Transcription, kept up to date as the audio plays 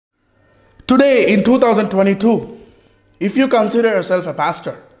Today in 2022, if you consider yourself a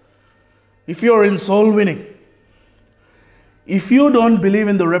pastor, if you're in soul winning, if you don't believe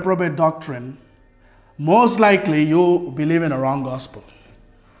in the reprobate doctrine, most likely you believe in a wrong gospel.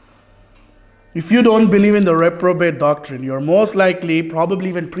 If you don't believe in the reprobate doctrine, you're most likely probably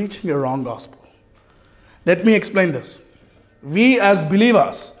even preaching a wrong gospel. Let me explain this. We as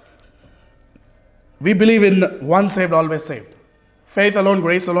believers, we believe in once saved, always saved. Faith alone,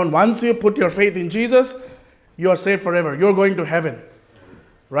 grace alone. Once you put your faith in Jesus, you are saved forever. You're going to heaven.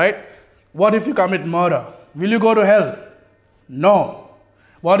 Right? What if you commit murder? Will you go to hell? No.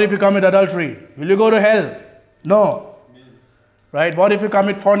 What if you commit adultery? Will you go to hell? No. Right? What if you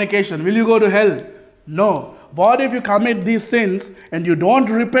commit fornication? Will you go to hell? No. What if you commit these sins and you don't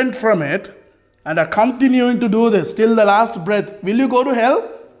repent from it and are continuing to do this till the last breath? Will you go to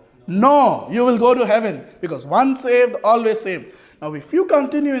hell? No. You will go to heaven, because once saved, always saved. Now, if you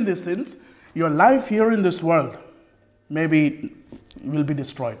continue in these sins, your life here in this world maybe will be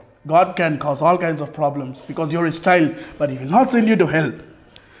destroyed. God can cause all kinds of problems because you're His child, but He will not send you to hell.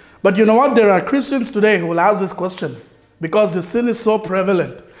 But you know what? There are Christians today who will ask this question. Because the sin is so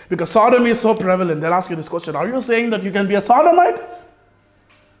prevalent, because sodomy is so prevalent, they'll ask you this question: are you saying that you can be a sodomite?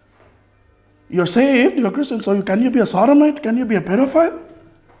 You're saved, you're a Christian, so can you be a sodomite? Can you be a pedophile?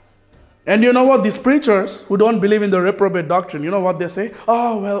 And you know what? These preachers who don't believe in the reprobate doctrine, you know what they say?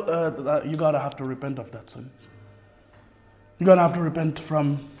 Oh, well, you gotta have to repent of that sin. You're gonna have to repent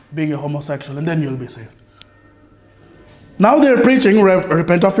from being a homosexual, and then you'll be saved. Now they're preaching,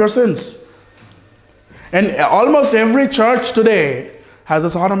 repent of your sins. And almost every church today has a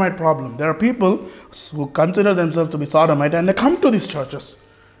sodomite problem. There are people who consider themselves to be sodomite and they come to these churches.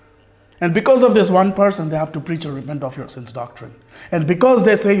 And because of this one person, they have to preach a repent of your sins doctrine. And because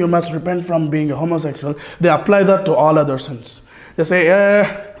they say you must repent from being a homosexual, they apply that to all other sins. They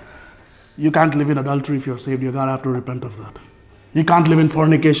say, you can't live in adultery if you're saved, you gotta have to repent of that. You can't live in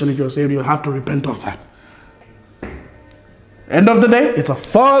fornication if you're saved, you have to repent of that. End of the day, it's a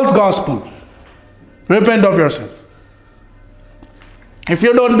false gospel. Repent of your sins. If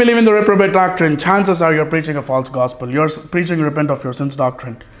you don't believe in the reprobate doctrine, chances are you're preaching a false gospel. You're preaching repent of your sins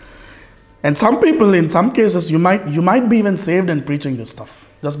doctrine. And some people, in some cases, you might be even saved and preaching this stuff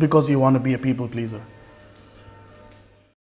just because you want to be a people pleaser.